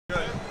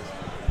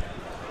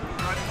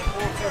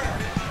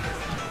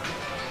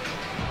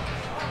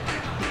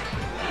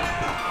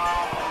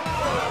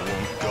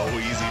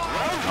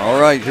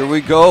right, here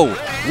we go.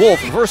 Wolf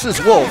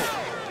versus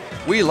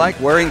Wolf. We like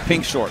wearing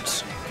pink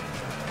shorts.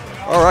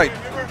 All right.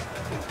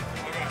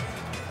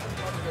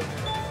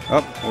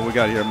 Oh, what we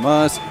got here?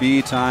 Must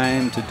be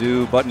time to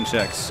do button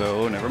checks,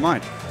 so never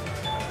mind.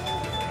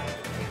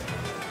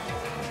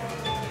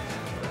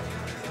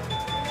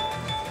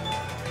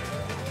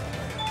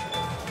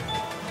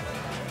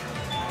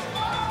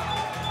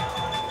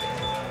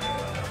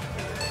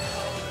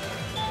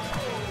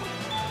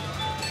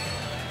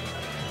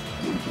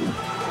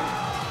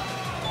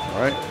 All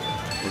right,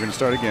 we're going to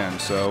start again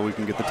so we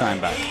can get the time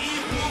back.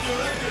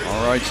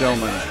 All right,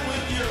 gentlemen.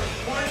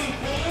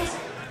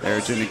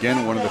 Airegin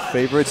again, one of the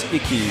favorites.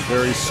 IcKY,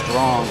 very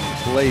strong,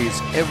 plays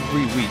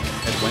every week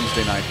at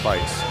Wednesday night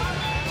fights.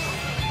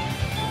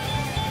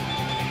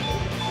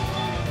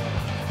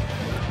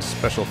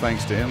 Special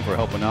thanks to him for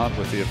helping out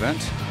with the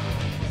event.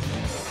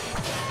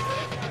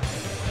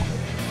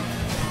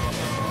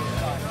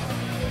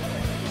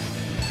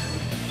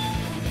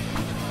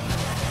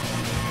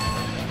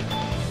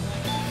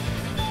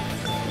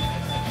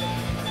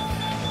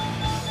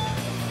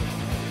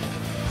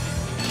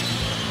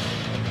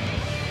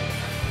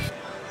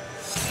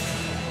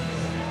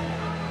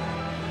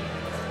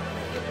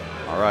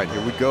 All right,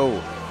 here we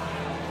go.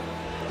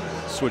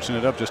 Switching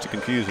it up just to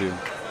confuse you.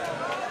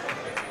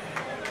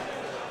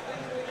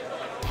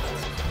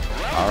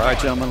 All right,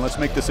 gentlemen, let's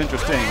make this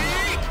interesting.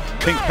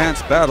 Pink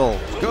pants battle,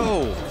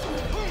 go!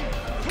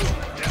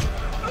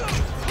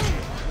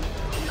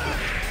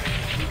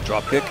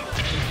 Drop kick.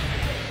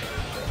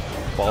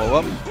 Follow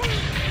up.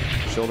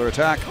 Shoulder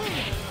attack.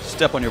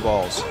 Step on your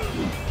balls.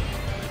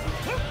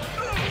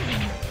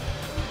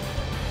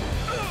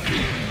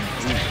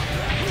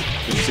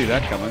 Didn't see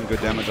that coming. Good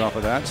damage off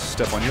of that.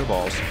 Step on your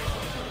balls.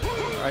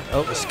 All right.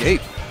 Oh,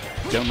 escape.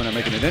 Gentlemen are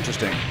making it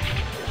interesting.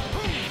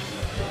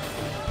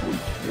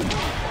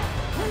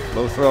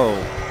 Low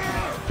throw.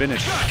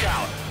 Finish.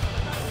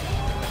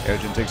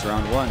 Airegin takes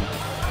round one.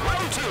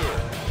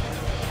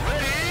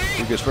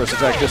 Who gets first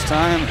attack this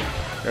time?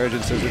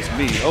 Airegin says it's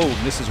me. Oh,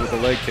 misses with a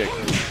leg kick.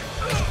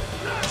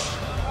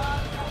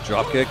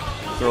 Drop kick.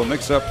 Throw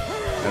mix up.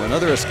 And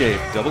another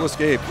escape. Double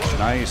escape.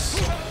 Nice.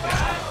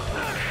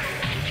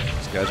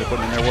 Guys are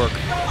putting in their work.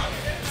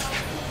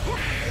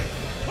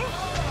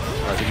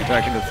 Rising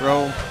attack into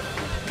throw.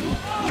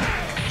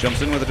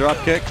 Jumps in with a drop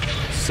kick.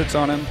 Sits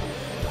on him.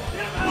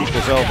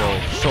 Equals elbow.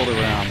 Shoulder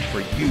round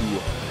for you.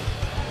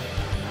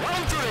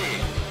 Round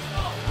three.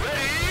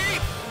 Ready,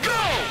 go!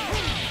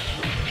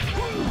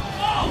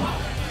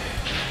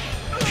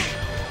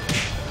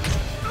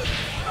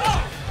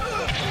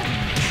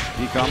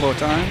 E-combo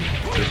time.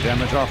 Good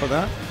damage off of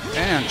that.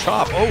 And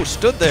chop. Oh,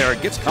 stood there.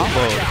 Gets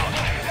comboed.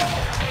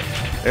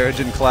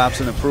 Airegin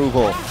claps in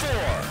approval.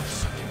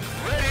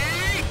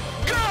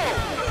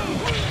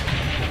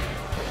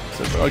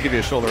 Says, I'll give you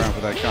a shoulder round for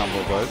that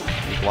combo, bud.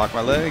 You block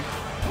my leg.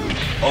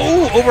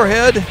 Oh,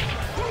 overhead.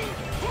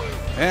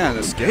 And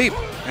escape.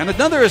 And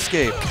another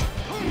escape.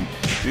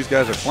 These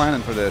guys are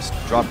planning for this.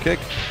 Drop kick.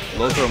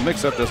 Low throw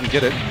mix up, doesn't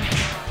get it.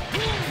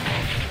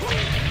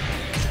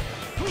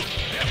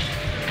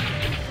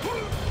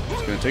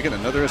 He's going to take it.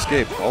 Another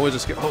escape. Always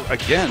escape. Oh,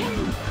 again.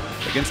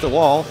 Against the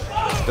wall.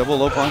 Double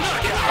low punch.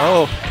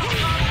 Oh,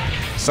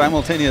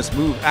 simultaneous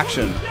move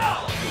action.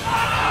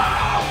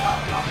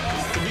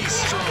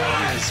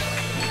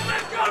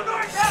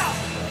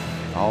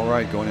 All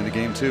right, going into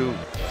game two.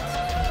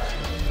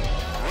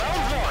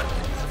 Round one.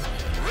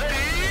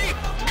 Ready,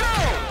 go!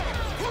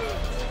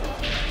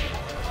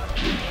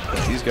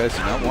 These guys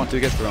do not want to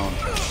get thrown.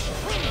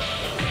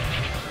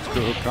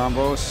 Screw hook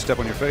combo, step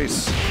on your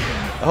face.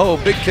 Oh,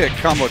 big kick,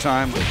 combo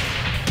time.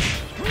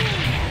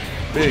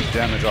 Big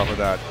damage off of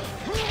that.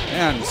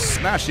 And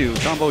smash you,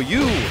 combo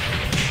you.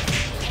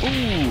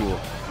 Ooh,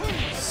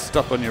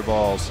 stuck on your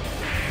balls.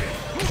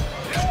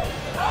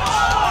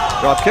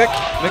 Drop kick,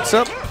 mix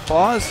up,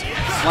 pause,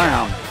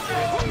 slam.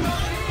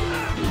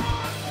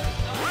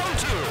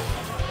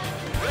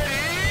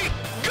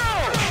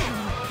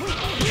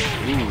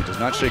 Ooh, does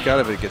not shake out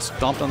of it, gets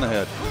stomped on the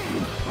head.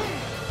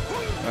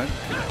 Right.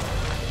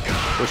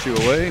 Push you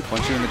away,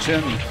 punch you in the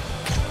chin.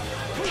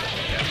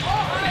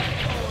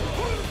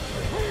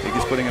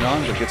 IcKY's putting it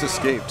on, but gets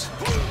escaped.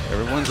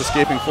 Everyone's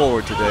escaping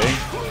forward today,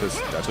 because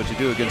that's what you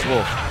do against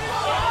Wolf.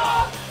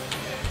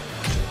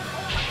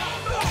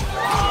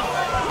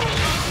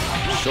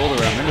 Shoulder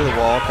round into the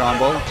wall,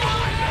 combo.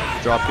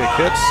 Drop kick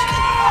hits.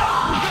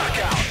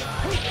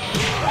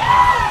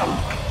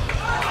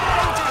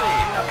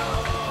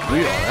 We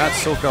are at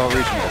SoCal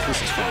Regionals.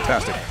 This is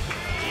fantastic.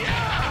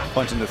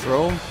 Punch into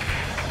throw.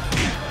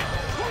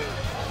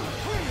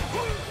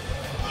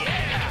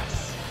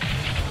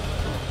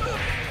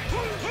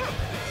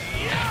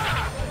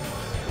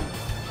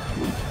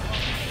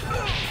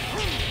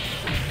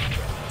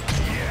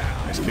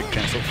 Nice kick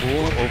cancel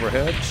full.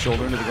 Overhead.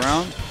 Shoulder into the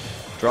ground.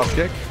 Drop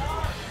kick.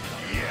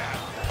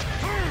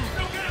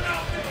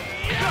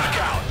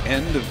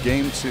 End of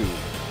game two.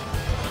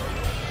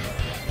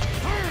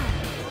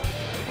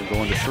 We're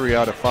going to 3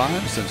 out of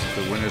 5 since it's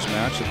the winner's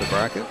match at the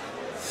bracket.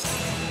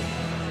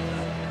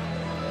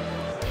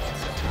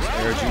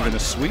 Airegin going to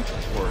sweep,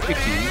 or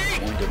IcKY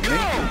going to make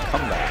a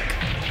comeback.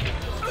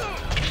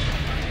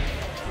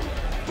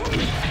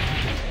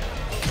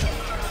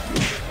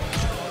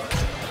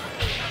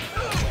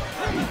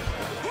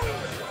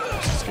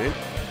 Escape.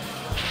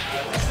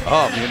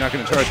 Oh, you're not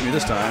going to charge me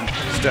this time.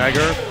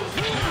 Stagger.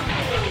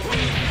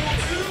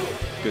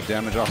 Good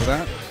damage off of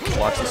that.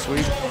 Watch the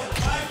sweep.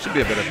 Should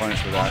be a better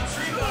punish for that.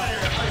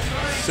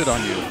 Sit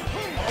on you.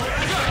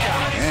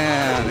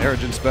 And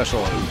Airegin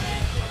special.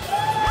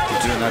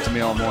 Keep doing that to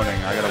me all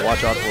morning. I got to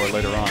watch out for it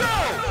later on.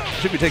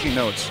 Should be taking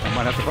notes. I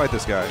might have to fight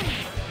this guy.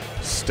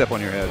 Step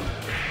on your head.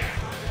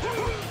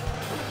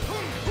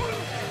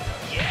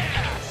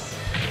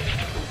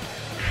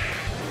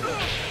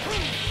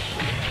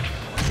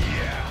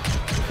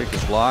 Kick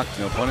is blocked.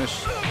 No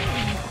punish.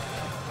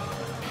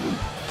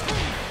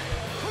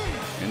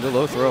 Into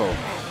low throw.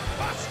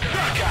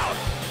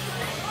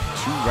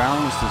 2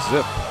 rounds to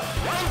zip.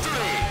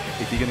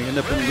 IcKY going to end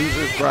up in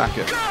loser's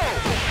bracket.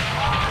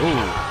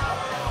 Ooh.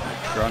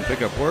 Ground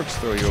pickup works.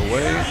 Throw you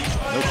away.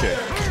 No kick.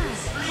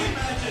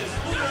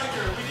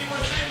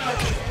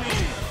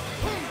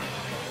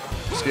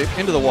 Escape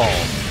into the wall.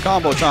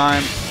 Combo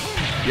time.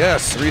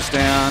 Yes,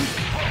 restand.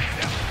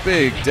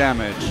 Big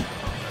damage.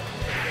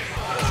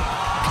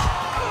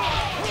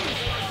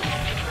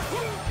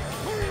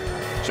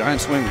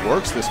 Giant swing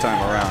works this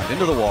time around.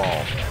 Into the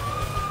wall.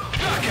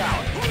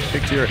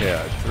 Kick to your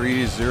head.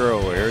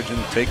 3-0.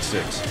 Airegin takes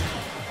it.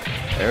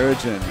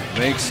 Airegin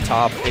makes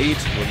top 8.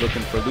 We're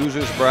looking for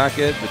loser's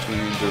bracket between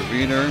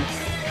Derviner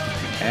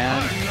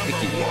and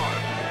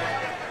IcKY.